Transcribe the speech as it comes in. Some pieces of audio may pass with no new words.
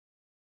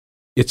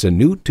It's a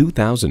new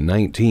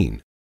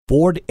 2019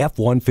 Ford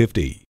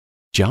F-150.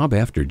 Job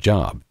after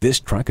job, this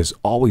truck is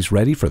always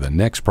ready for the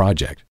next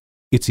project.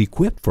 It's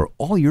equipped for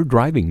all your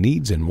driving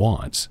needs and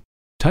wants.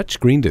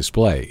 Touchscreen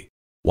display,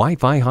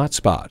 Wi-Fi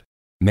hotspot,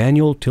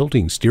 manual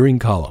tilting steering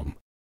column,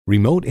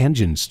 remote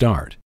engine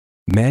start,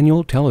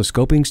 manual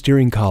telescoping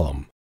steering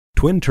column,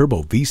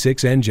 twin-turbo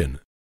V6 engine,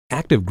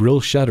 active grille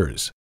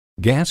shutters,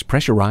 gas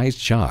pressurized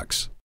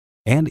shocks,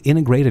 and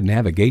integrated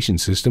navigation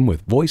system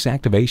with voice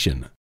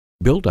activation.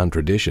 Built on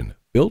tradition,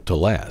 built to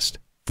last.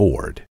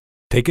 Ford.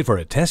 Take it for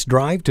a test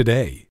drive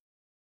today.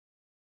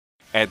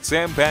 At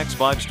Sam Pack's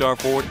 5-Star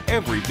Ford,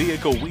 every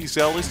vehicle we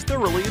sell is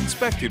thoroughly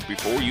inspected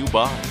before you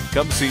buy.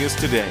 Come see us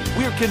today.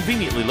 We're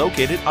conveniently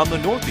located on the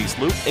Northeast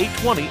Loop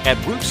 820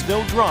 at Root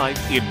Snow Drive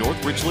in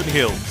North Richland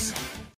Hills.